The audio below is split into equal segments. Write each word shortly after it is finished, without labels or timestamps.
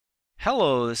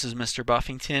Hello, this is Mr.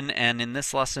 Buffington, and in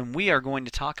this lesson we are going to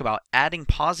talk about adding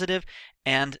positive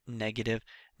and negative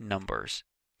numbers.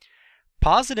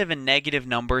 Positive and negative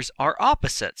numbers are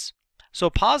opposites. So a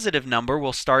positive number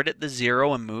will start at the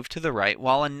 0 and move to the right,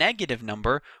 while a negative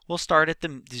number will start at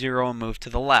the 0 and move to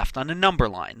the left on a number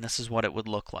line. This is what it would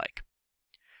look like.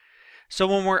 So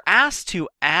when we're asked to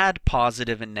add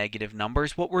positive and negative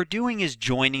numbers, what we're doing is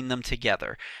joining them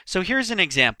together. So here's an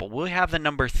example. We'll have the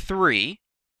number 3.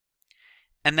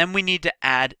 And then we need to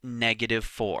add negative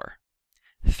 4.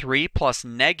 3 plus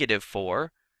negative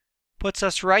 4 puts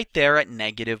us right there at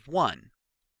negative 1.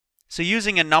 So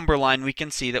using a number line, we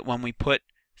can see that when we put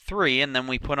 3 and then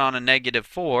we put on a negative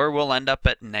 4, we'll end up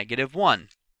at negative 1.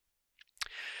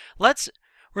 Let's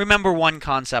remember one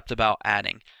concept about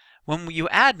adding. When you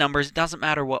add numbers, it doesn't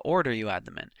matter what order you add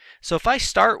them in. So if I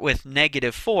start with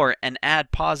negative 4 and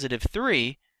add positive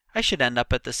 3, I should end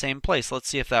up at the same place. Let's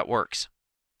see if that works.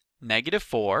 Negative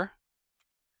 4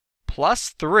 plus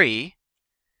 3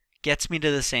 gets me to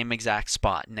the same exact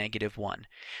spot, negative 1.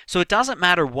 So it doesn't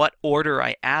matter what order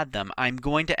I add them, I'm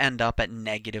going to end up at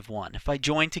negative 1. If I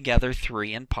join together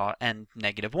 3 and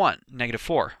negative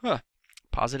 4,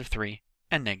 positive 3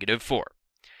 and negative 4.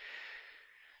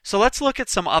 So let's look at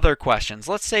some other questions.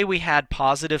 Let's say we had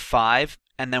positive 5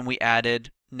 and then we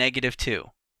added negative 2.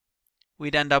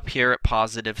 We'd end up here at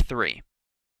positive 3.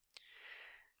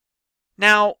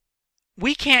 Now,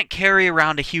 we can't carry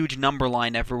around a huge number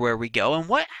line everywhere we go, and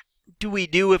what do we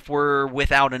do if we're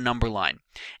without a number line?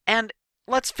 And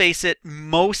let's face it,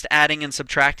 most adding and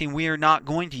subtracting, we are not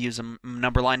going to use a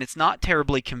number line. It's not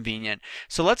terribly convenient.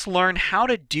 So let's learn how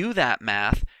to do that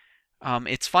math.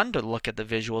 It's fun to look at the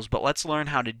visuals, but let's learn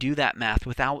how to do that math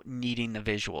without needing the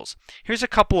visuals. Here's a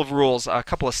couple of rules, a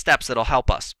couple of steps that'll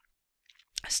help us.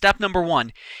 Step number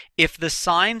 1, if the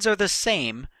signs are the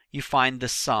same, you find the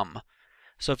sum.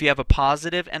 So if you have a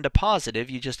positive and a positive,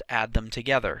 you just add them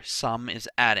together. Sum is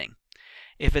adding.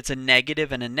 If it's a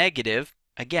negative and a negative,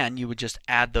 again, you would just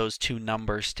add those two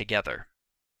numbers together.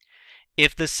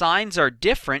 If the signs are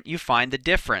different, you find the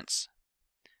difference.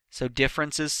 So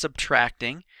difference is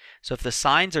subtracting. So if the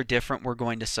signs are different, we're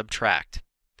going to subtract.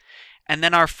 And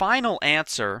then our final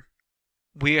answer,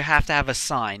 we have to have a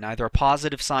sign, either a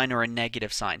positive sign or a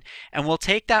negative sign. And we'll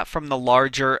take that from the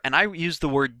larger, and I use the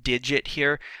word digit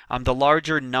here, the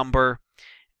larger number,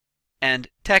 and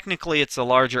technically it's a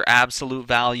larger absolute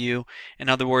value. In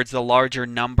other words, the larger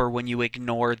number when you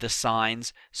ignore the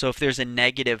signs. So if there's a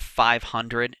negative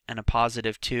 500 and a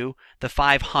positive 2, the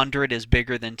 500 is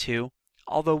bigger than 2.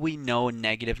 Although we know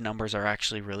negative numbers are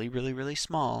actually really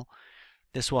small,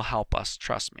 this will help us,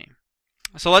 trust me.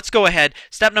 So let's go ahead.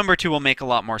 Step number 2 will make a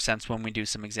lot more sense when we do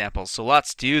some examples. So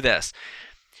let's do this.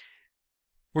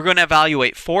 We're going to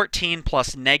evaluate 14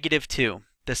 plus negative 2.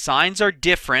 The signs are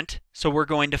different, so we're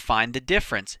going to find the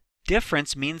difference.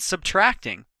 Difference means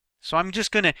subtracting. So I'm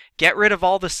just going to get rid of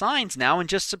all the signs now and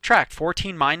just subtract.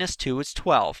 14 minus 2 is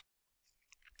 12.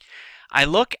 I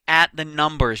look at the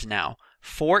numbers now,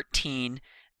 14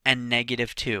 and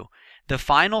negative 2. The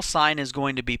final sign is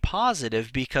going to be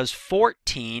positive because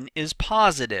 14 is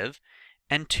positive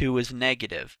and 2 is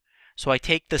negative. So I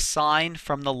take the sign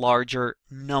from the larger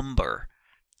number.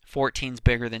 14 is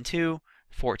bigger than 2,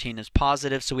 14 is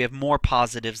positive, so we have more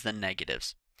positives than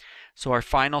negatives. So our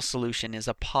final solution is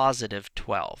a positive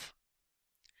 12.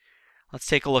 Let's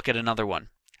take a look at another one.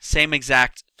 Same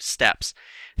exact steps.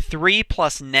 3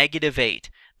 plus negative 8.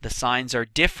 The signs are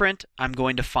different. I'm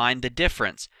going to find the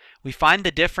difference. We find the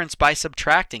difference by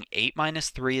subtracting. 8 minus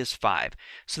 3 is 5.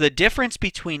 So the difference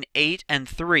between 8 and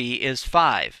 3 is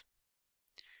 5.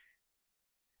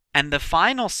 And the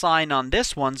final sign on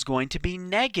this one's going to be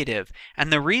negative.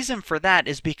 And the reason for that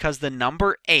is because the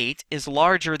number 8 is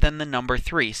larger than the number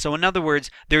 3. So in other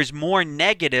words, there's more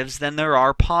negatives than there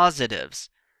are positives.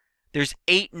 There's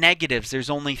 8 negatives, there's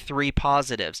only 3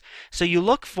 positives. So you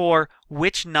look for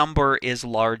which number is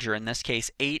larger. In this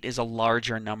case, 8 is a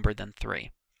larger number than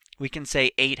 3. We can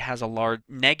say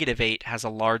negative 8 has a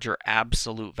larger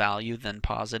absolute value than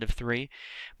positive 3.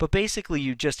 But basically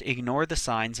you just ignore the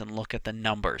signs and look at the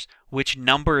numbers. Which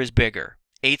number is bigger?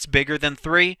 8's bigger than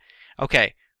 3?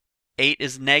 Okay, 8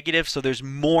 is negative, so there's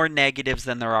more negatives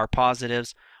than there are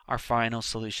positives. Our final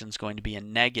solution is going to be a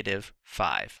negative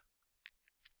 5.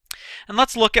 And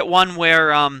let's look at one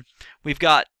where we've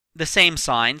got the same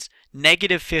signs.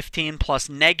 Negative 15 plus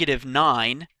negative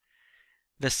 9.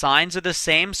 The signs are the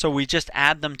same, so we just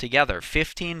add them together.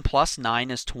 15 plus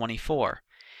 9 is 24.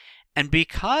 And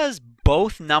because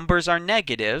both numbers are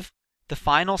negative, the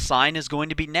final sign is going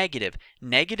to be negative.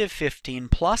 Negative 15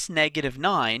 plus negative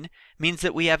 9 means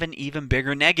that we have an even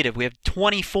bigger negative. We have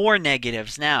 24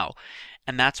 negatives now.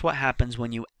 And that's what happens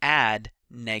when you add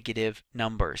negative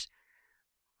numbers.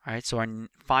 All right, so our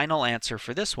final answer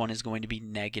for this one is going to be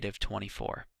negative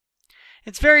 24.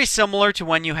 It's very similar to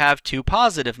when you have two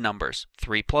positive numbers,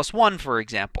 3 plus 1, for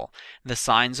example. The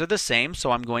signs are the same,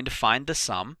 so I'm going to find the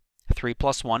sum. 3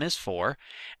 plus 1 is 4.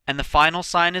 And the final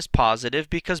sign is positive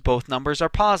because both numbers are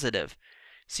positive.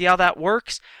 See how that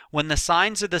works? When the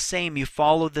signs are the same, you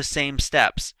follow the same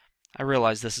steps. I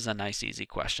realize this is a nice, easy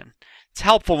question. It's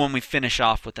helpful when we finish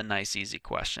off with a nice, easy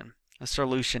question. The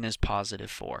solution is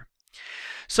positive 4.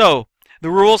 So, the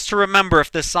rules to remember: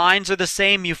 if the signs are the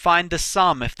same, you find the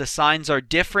sum. If the signs are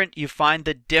different, you find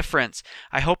the difference.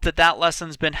 I hope that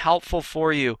lesson's been helpful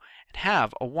for you, and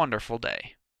have a wonderful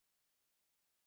day.